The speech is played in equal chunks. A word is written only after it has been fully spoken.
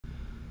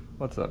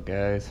What's up,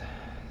 guys?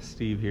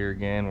 Steve here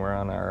again. We're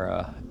on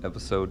our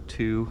episode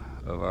 2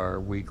 of our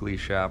weekly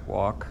shop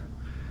walk.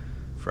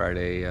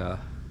 Friday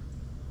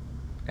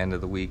end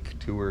of the week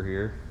tour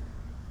here.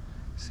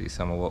 See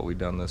some of what we've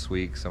done this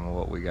week, some of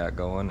what we got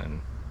going, and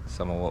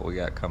some of what we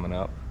got coming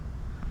up.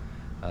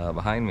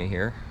 Behind me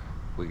here,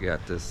 we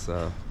got this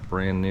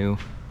brand new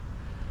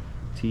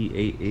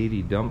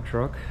T880 dump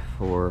truck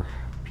for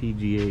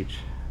PGH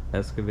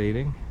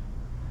excavating.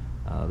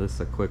 This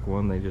is a quick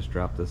one. They just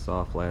dropped this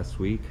off last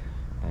week,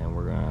 and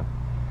we're gonna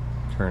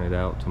turn it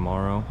out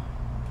tomorrow.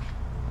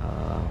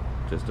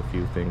 Just a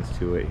few things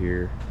to it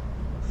here.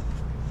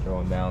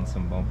 Throwing down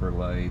some bumper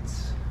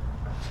lights.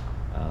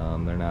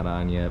 They're not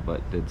on yet,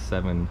 but did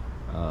 7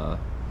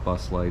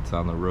 bus lights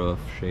on the roof,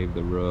 shaved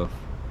the roof,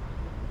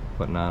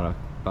 putting on a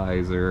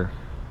visor.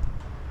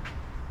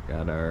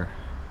 Got our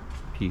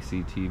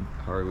PCT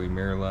Harley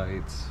mirror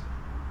lights.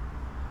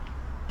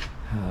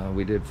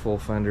 We did full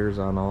fenders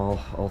on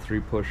all 3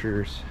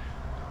 pushers.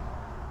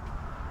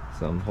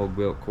 Some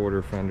Hogue-built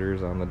quarter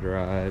fenders on the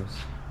drives,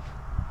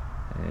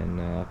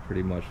 and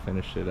pretty much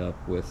finished it up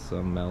with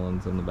some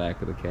melons in the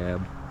back of the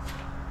cab.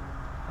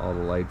 All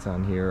the lights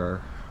on here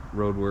are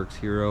Roadworks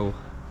Hero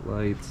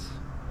lights.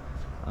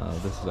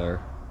 This is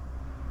our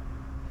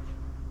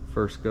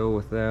first go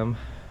with them,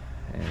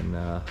 and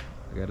I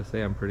gotta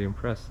say I'm pretty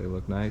impressed. They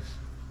look nice,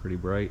 pretty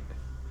bright.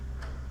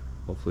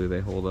 Hopefully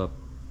they hold up.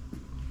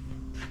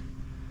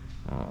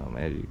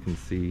 As you can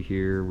see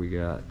here, we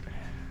got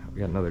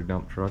another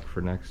dump truck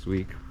for next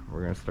week.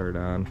 We're gonna start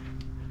on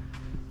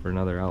for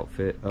another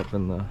outfit up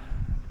in the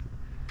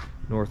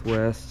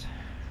Northwest.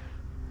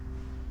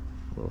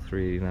 Little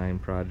 389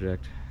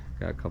 project.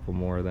 Got a couple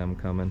more of them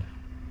coming.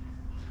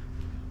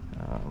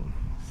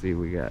 See,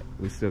 we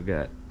still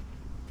got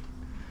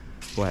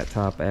flat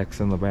top X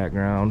in the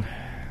background.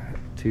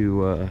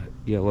 2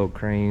 yellow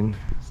crane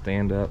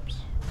stand-ups.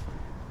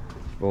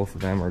 Both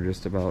of them are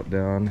just about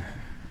done.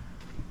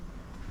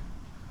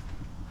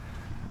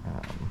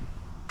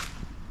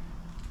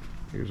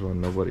 Here's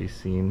one nobody's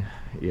seen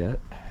yet.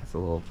 It's a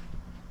little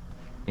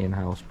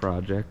in-house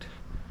project.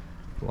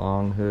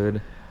 Long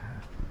hood,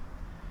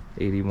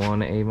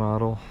 81 A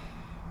model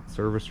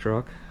service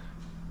truck.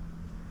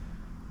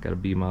 Got a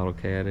B model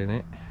cat in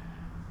it.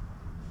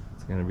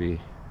 It's gonna be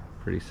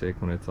pretty sick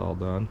when it's all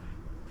done.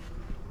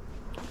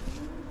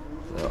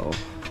 So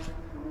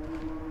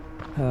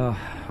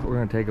we're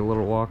gonna take a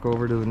little walk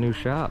over to the new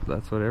shop.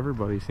 That's what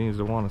everybody seems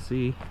to want to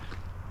see.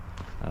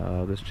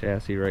 This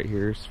chassis right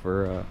here is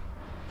for a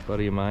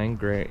buddy of mine,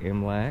 Grant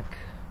Imlack.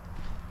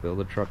 Built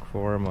a truck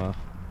for him, I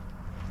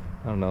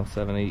don't know,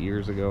 7-8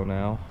 years ago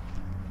now.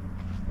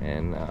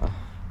 And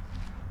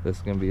this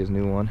is gonna be his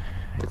new one.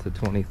 It's a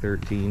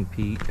 2013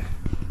 Pete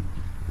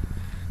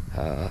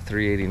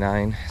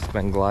 389. It's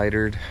been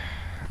glidered.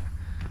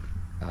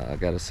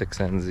 Got a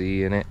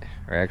 6NZ in it,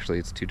 or actually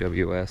it's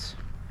 2WS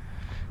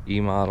E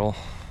model.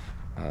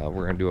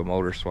 We're gonna do a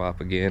motor swap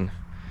again,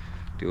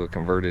 do a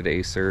converted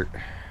A-cert.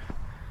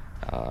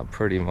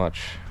 Pretty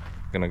much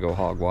gonna go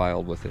hog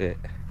wild with it.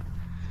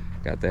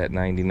 Got that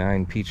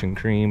 99 peach and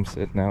cream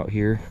sitting out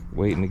here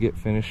waiting to get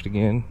finished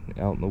again,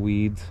 out in the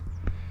weeds.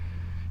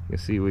 You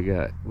see we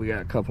got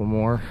a couple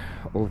more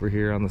over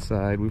here on the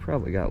side. We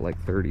probably got like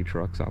 30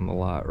 trucks on the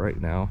lot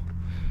right now,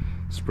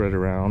 spread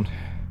around.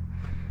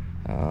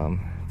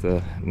 It's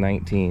a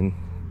 19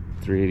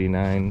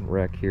 389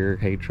 wreck here.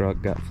 Hay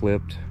truck got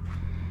flipped.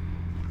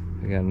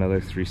 We got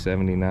another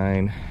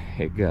 379.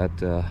 It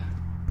got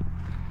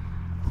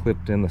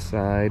clipped in the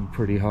side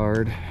pretty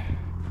hard.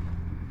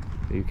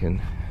 You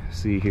can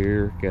see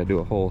here, gotta do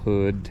a whole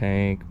hood,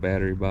 tank,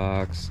 battery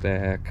box,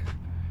 stack.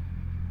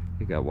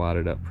 It got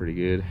wadded up pretty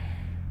good.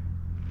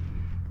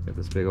 Got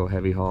this big old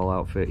heavy haul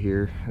outfit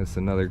here. It's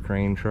another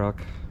crane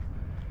truck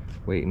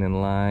waiting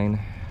in line.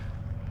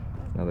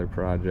 Another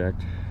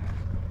project.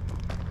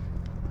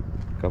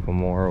 A couple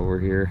more over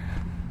here.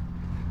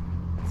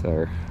 It's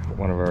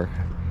one of our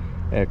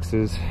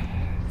X's.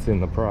 It's in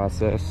the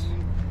process.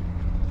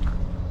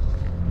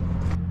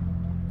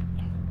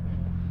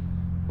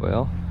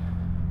 Well,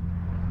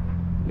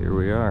 here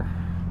we are,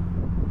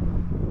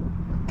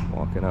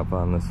 walking up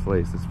on this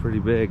place. It's pretty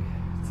big.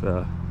 It's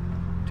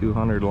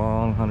 200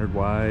 long, 100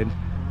 wide.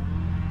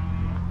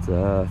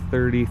 It's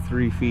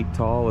 33 feet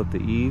tall at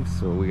the eaves,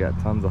 so we got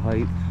tons of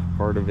height.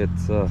 Part of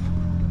it's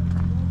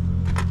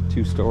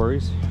 2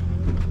 stories,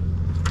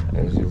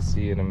 as you'll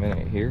see in a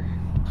minute here,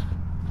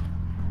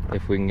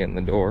 if we can get in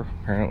the door.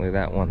 Apparently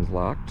that one's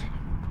locked,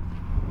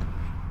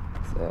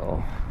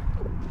 so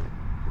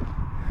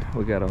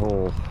we got a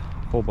whole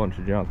bunch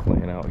of junk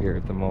laying out here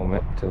at the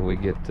moment till we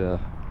get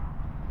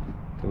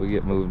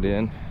moved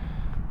in.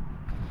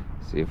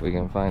 See if we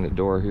can find a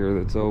door here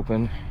that's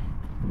open.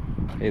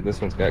 Hey,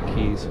 this one's got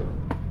keys.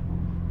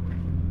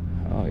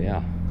 Oh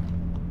yeah.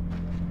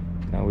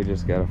 Now we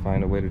just gotta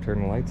find a way to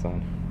turn the lights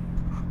on.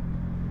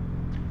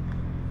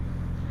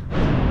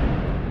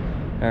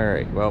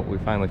 Alright, well, we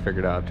finally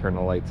figured out how to turn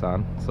the lights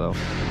on. So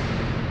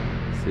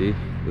see,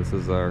 this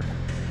is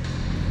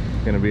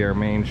gonna be our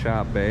main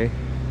shop bay.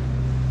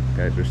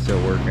 Guys are still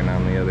working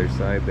on the other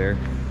side there,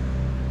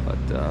 but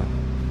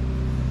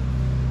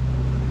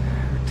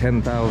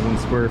 10,000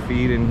 square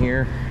feet in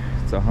here.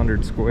 It's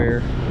 100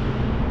 square.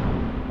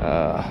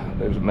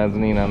 There's a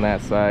mezzanine on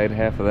that side.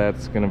 Half of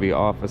that's going to be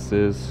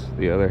offices.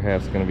 The other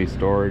half's going to be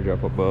storage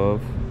up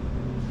above.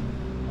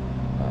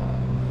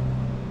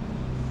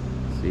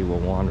 See, we'll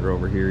wander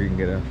over here. You can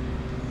get a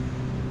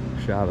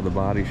shot of the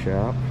body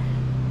shop.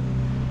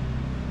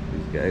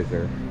 These guys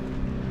are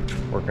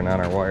working on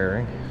our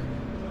wiring.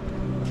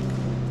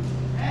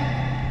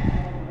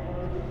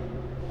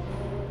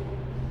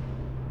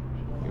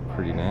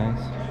 Pretty nice.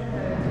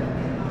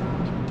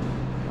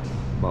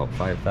 About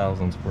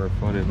 5,000 square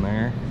foot in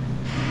there.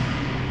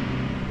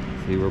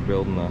 See, we're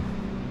building a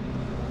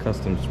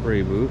custom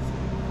spray booth,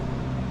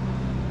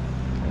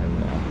 and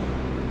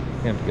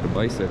you have to get a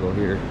bicycle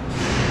here.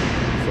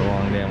 It's a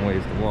long damn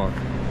ways to walk.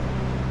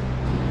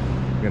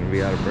 I'm gonna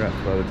be out of breath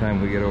by the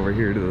time we get over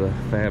here to the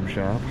fab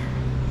shop.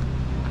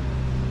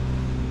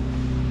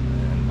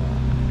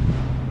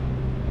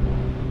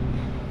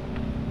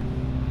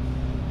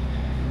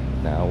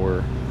 And now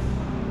we're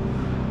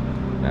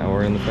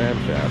in the fab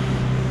shop.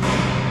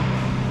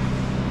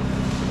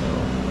 So,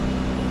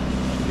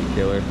 should be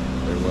killer.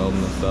 They're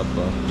welding us up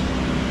a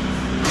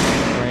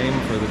frame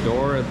for the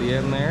door at the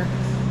end there,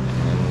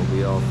 and we'll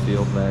be all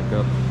sealed back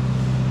up.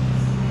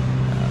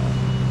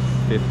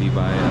 50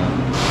 by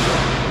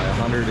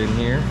 100 in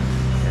here,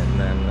 and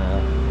then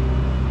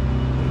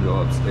we'll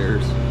go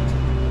upstairs.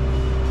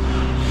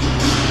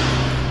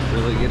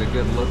 Really get a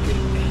good look at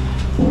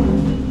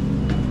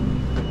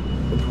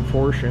the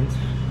proportions.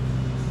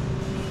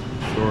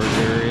 Storage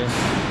area,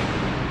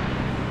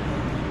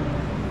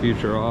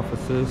 future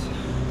offices,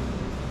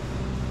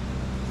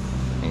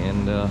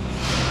 and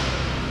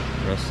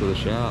rest of the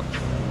shop.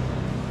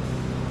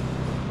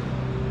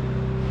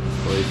 This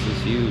place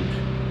is huge.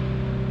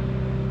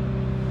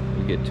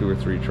 We get 2 or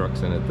 3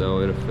 trucks in it though,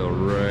 it'll fill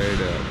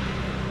right up.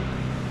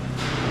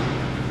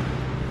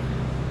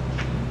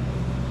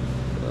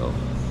 So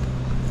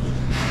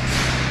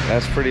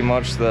that's pretty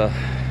much the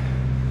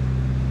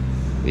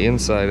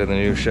inside of the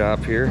new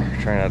shop here.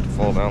 Try not to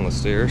fall down the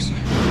stairs.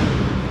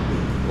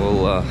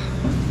 We'll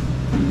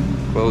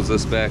close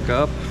this back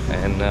up,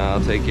 and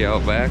I'll take you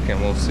out back, and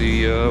we'll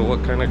see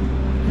what kind of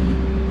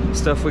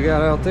stuff we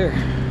got out there.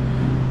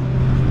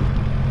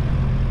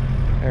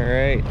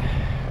 Alright,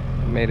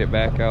 made it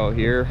back out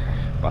here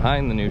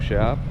behind the new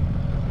shop.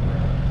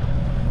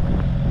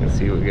 You can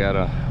see we got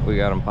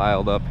them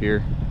piled up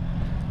here.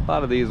 A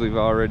lot of these we've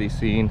already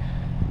seen.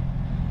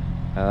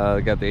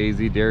 Got the AZ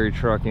dairy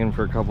truck in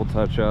for a couple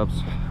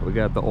touch-ups. We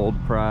got the old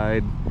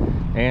Pride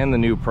and the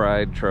new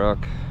Pride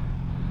truck.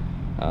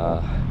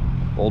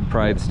 Old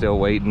Pride's still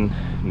waiting.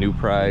 New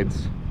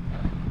Pride's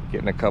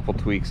getting a couple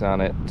tweaks on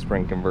it.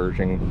 Spring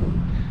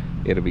conversion.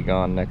 It'll be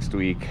gone next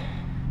week.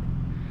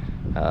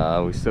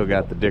 We still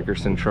got the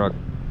Dickerson truck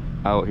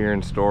out here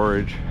in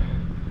storage.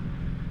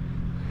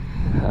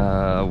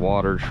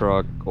 Water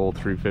truck, old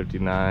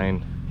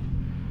 359.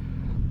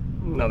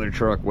 Another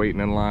truck waiting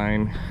in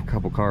line, a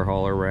couple car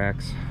hauler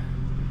racks,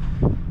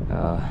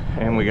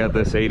 and we got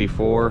this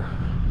 84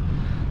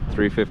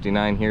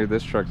 359 here.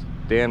 This truck's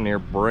damn near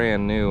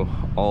brand new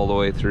all the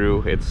way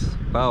through. It's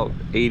about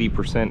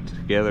 80%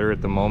 together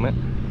at the moment.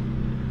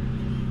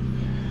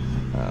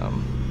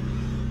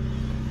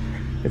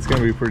 It's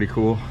gonna be pretty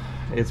cool.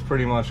 It's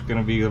pretty much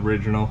gonna be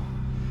original,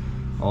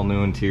 all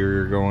new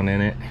interior going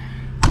in it.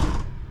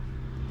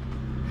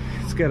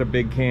 It's got a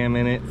big cam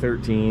in it,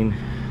 13.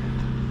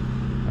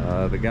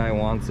 The guy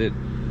wants it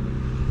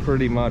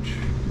pretty much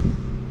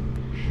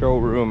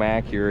showroom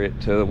accurate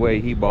to the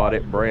way he bought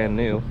it brand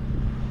new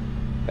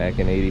back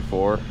in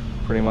 '84.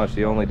 Pretty much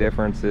the only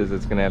difference is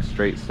it's gonna have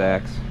straight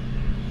stacks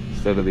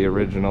instead of the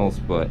originals,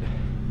 but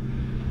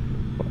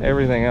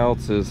everything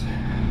else is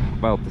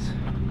about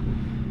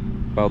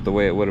the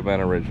way it would have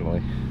been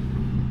originally.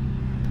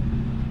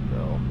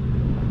 So,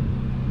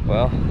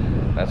 well,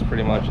 that's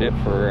pretty much it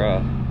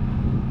for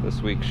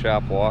this week's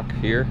shop walk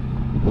here.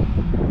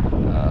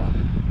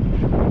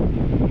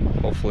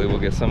 Hopefully we'll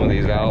get some of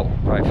these out,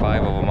 probably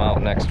 5 of them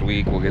out next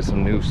week. We'll get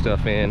some new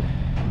stuff in,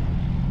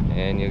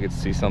 and you'll get to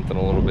see something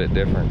a little bit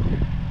different.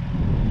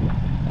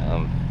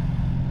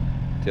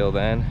 Till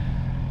then,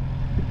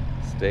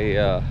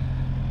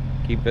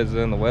 keep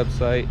visiting the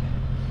website,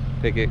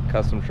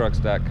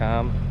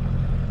 PickettCustomTrucks.com.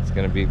 It's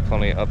going to be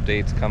plenty of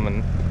updates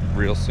coming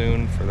real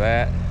soon for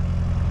that.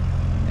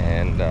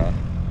 And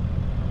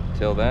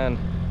till then,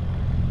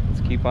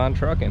 let's keep on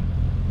trucking.